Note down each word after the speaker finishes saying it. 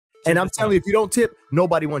And I'm telling you, if you don't tip,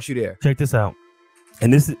 nobody wants you there. Check this out.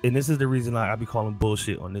 And this is the reason I be calling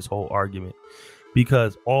bullshit on this whole argument,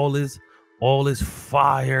 because all this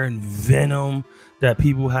fire and venom that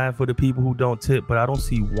people have for the people who don't tip, but I don't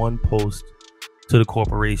see one post to the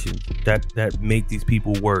corporation that make these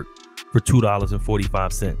people work for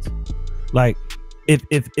 $2.45. Like,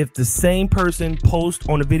 if the same person posts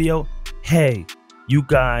on the video, hey, you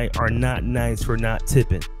guys are not nice for not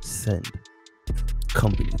tipping, send.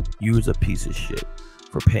 Company, you're a piece of shit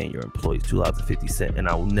for paying your employees $2.50, and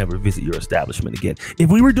I will never visit your establishment again. If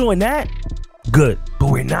we were doing that, good, but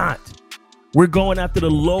we're not. We're going after the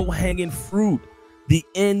low-hanging fruit, the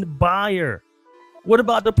end buyer. What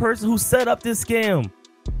about the person who set up this scam?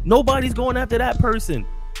 Nobody's going after that person.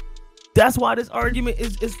 That's why this argument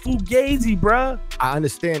is fugazi, bruh. I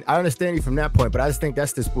understand you from that point, but I just think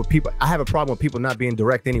that's just what people. I have a problem with people not being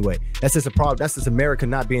direct anyway. That's just a problem. That's just America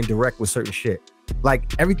not being direct with certain shit.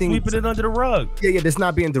 Like everything, sweeping it under the rug. Yeah, that's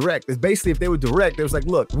not being direct. It's basically, if they were direct, it was like,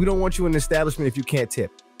 look, we don't want you in the establishment if you can't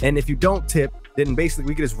tip, and if you don't tip, then basically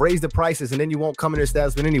we could just raise the prices, and then you won't come in the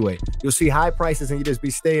establishment anyway. You'll see high prices, and you just be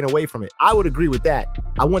staying away from it. I would agree with that.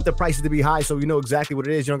 I want the prices to be high, so you know exactly what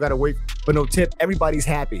it is. You don't got to wait for no tip. Everybody's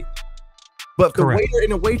happy. But the waiter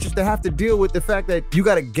and the waitress to have to deal with the fact that you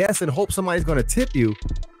got to guess and hope somebody's going to tip you,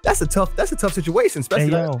 that's a tough situation,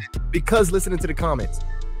 especially because listening to the comments.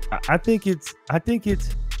 I think it's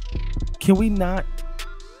can we not?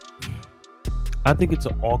 I think it's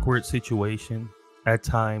an awkward situation at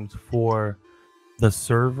times for the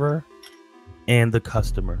server and the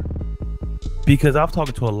customer, because I've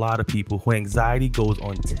talked to a lot of people who anxiety goes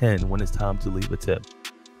on 10 when it's time to leave a tip.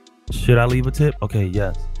 Should I leave a tip? Okay,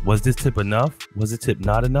 yes. Was this tip enough? Was the tip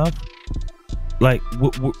not enough? Like,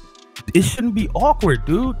 it shouldn't be awkward,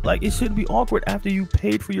 dude. Like, it shouldn't be awkward after you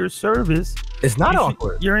paid for your service. It's not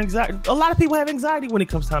awkward. Your anxiety. A lot of people have anxiety when it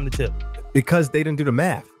comes time to tip because they didn't do the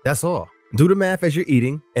math. That's all. Do the math as you're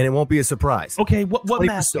eating, and it won't be a surprise. Okay, what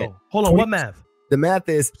math though? Hold on, what math? The math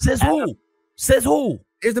is says who? Says who?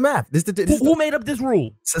 Here's the math. Who made up this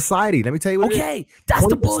rule? Society. Let me tell you what. Okay, that's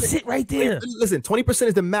the bullshit right there. Listen, 20%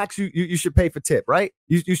 is the max you should pay for tip, right?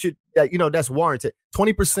 You should, that's warranted.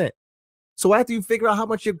 20%. So after you figure out how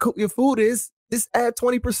much your food is, just add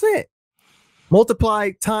 20%.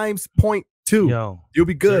 Multiply times 0.2. Yo, you'll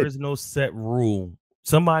be good. There is no set rule.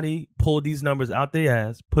 Somebody pulled these numbers out their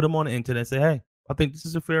ass, put them on the internet, and say, hey, I think this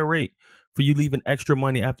is a fair rate for you leaving extra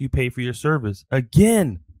money after you pay for your service.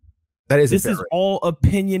 Again, this is all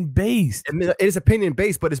opinion based. It is opinion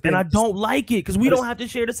based, but and I don't like it because we don't have to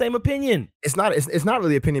share the same opinion. It's not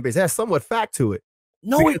really opinion based. It has somewhat fact to it.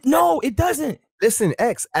 No, it doesn't. Listen,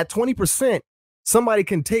 X, at 20%, somebody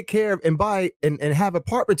can take care of and buy and have an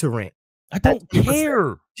apartment to rent. I don't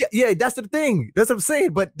care. Yeah, that's the thing. That's what I'm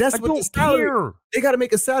saying. But that's what the salary. They got to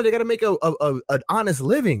make a salary. They got to make an honest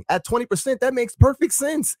living at 20%. That makes perfect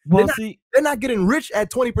sense. Well, they're not getting rich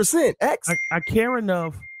at 20%. X. I care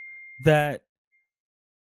enough that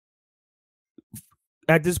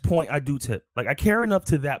at this point I do tip. Like, I care enough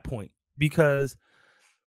to that point because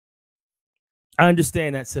I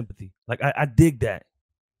understand that sympathy. Like, I dig that.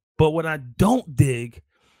 But what I don't dig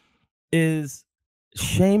is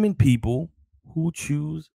shaming people who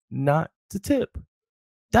choose not to tip.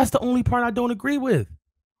 That's the only part I don't agree with.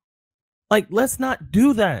 Like, let's not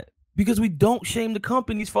do that, because we don't shame the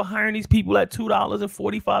companies for hiring these people at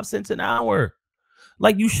 $2.45 an hour.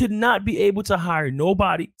 Like, you should not be able to hire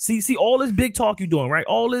nobody. See all this big talk you're doing, right?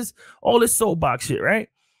 All this soapbox shit, right?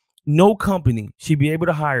 No company should be able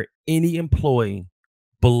to hire any employee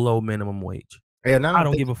below minimum wage. Yeah, I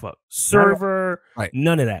don't give a fuck. Server,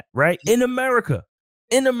 none of that, right? In America,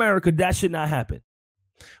 that should not happen.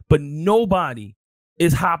 But nobody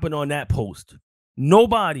is hopping on that post.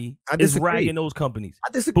 Nobody is ragging those companies.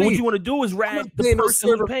 I disagree. But what you want to do is rag the person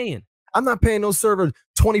who's paying. I'm not paying no server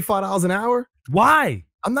 $25 an hour. Why?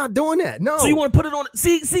 I'm not doing that. No. So you want to put it on?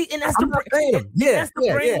 See, and that's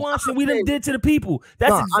the brainwashing we done did to the people.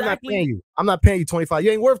 That's exactly. I'm not paying you $25.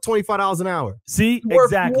 You ain't worth $25 an hour. See,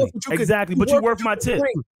 exactly. But you worth my tip.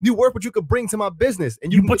 You worth what you could bring to my business,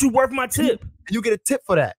 and you worth my tip. And you get a tip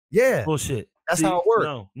for that. Yeah. Bullshit. That's how it works.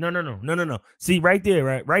 No. See, right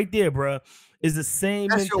there, bro, is the same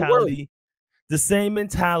mentality. The same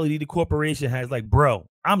mentality the corporation has. Like, bro,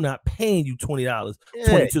 I'm not paying you $20,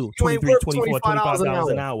 $22, $23, $24,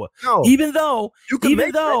 $25 an hour. No. Even though,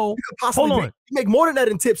 hold on. You make more than that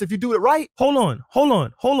in tips if you do it right. Hold on.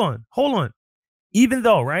 Even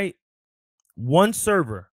though, right, one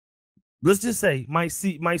server, let's just say might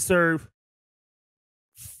serve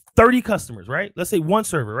 30 customers, right? Let's say one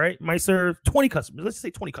server, right, might serve 20 customers. Let's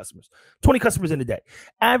say 20 customers in a day.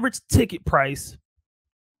 Average ticket price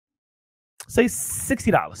Say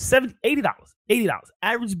 $60, $70, $80.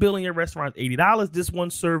 Average bill in your restaurant is $80. This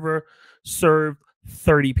one server served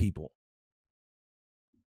 30 people.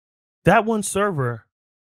 That one server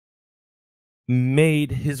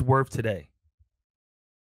made his worth today.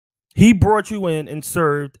 He brought you in and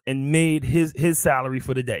served and made his salary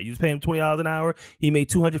for the day. You was paying him $20 an hour. He made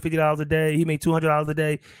 $250 a day. He made $200 a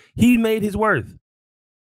day. He made his worth.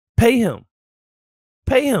 Pay him.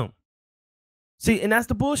 Pay him. See, and that's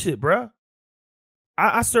the bullshit, bro.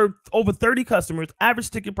 I served over 30 customers. Average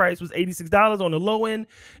ticket price was $86 on the low end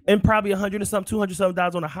and probably $100 and something, $200 something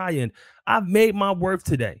on the high end. I've made my worth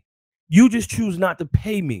today. You just choose not to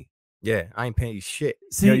pay me. Yeah, I ain't paying you shit.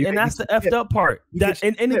 See, and that's the effed up part.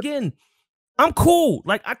 And again, I'm cool.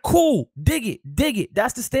 Like, I cool. Dig it.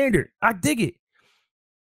 That's the standard. I dig it.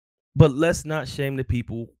 But let's not shame the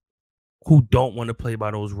people who don't want to play by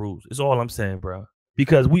those rules. It's all I'm saying, bro.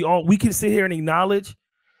 Because we can sit here and acknowledge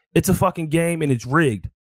it's a fucking game and it's rigged.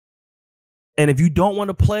 And if you don't want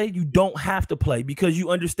to play, you don't have to play because you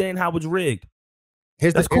understand how it's rigged.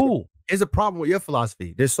 That's cool. Here's a problem with your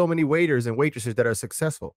philosophy. There's so many waiters and waitresses that are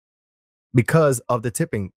successful because of the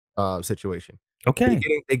tipping situation. Okay.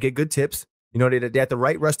 They get good tips. You know, they're at the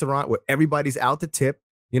right restaurant where everybody's out to tip.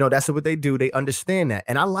 You know, that's what they do. They understand that.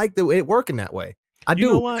 And I like it working that way. I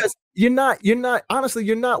do. Because you're not, honestly,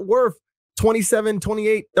 you're not worth $27,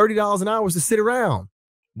 $28, $30 an hour to sit around.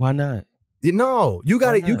 Why not? You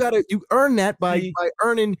earn that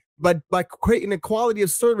by creating a quality of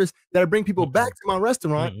service that'll bring people back to my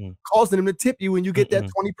restaurant, causing them to tip you, and you get that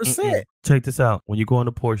 20%. Check this out. When you go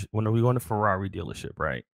into when we go into Ferrari dealership,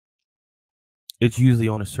 right? It's usually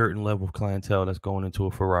on a certain level of clientele that's going into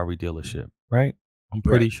a Ferrari dealership, right? I'm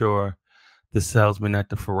pretty sure the salesman at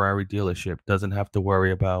the Ferrari dealership doesn't have to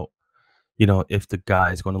worry about, you know, if the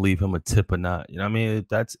guy is going to leave him a tip or not. You know what I mean?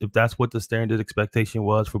 If that's what the standard expectation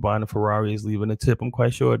was for buying a Ferrari is leaving a tip, I'm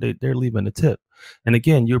quite sure they're leaving a tip. And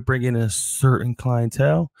again, you're bringing in a certain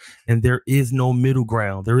clientele and there is no middle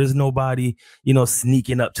ground. There is nobody, you know,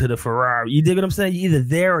 sneaking up to the Ferrari. You dig what I'm saying? You're either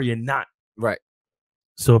there or you're not. Right.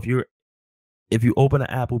 So if you open an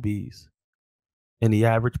Applebee's and the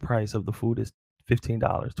average price of the food is $15,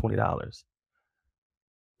 $20,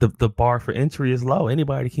 the bar for entry is low.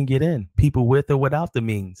 Anybody can get in, people with or without the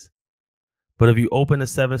means. But if you open a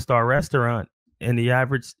 7-star restaurant and the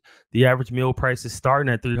average meal price is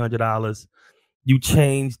starting at $300, you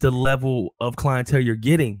change the level of clientele you're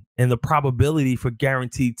getting, and the probability for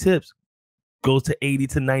guaranteed tips goes to 80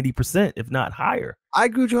 to 90%, if not higher. I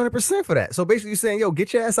agree with you 100% for that. So basically you're saying, yo,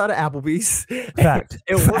 get your ass out of Applebee's. Fact.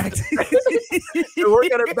 and work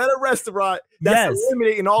at a better restaurant that's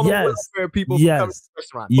eliminating all the welfare people from coming to the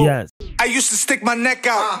restaurant. Yes. I used to stick my neck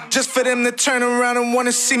out just for them to turn around and want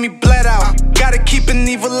to see me bled out. Gotta keep an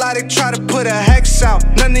evil eye, they try to put a hex out.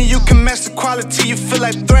 None of you can match the quality, you feel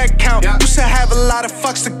like thread count. Used to have a lot of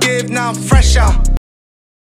fucks to give, now I'm fresh out.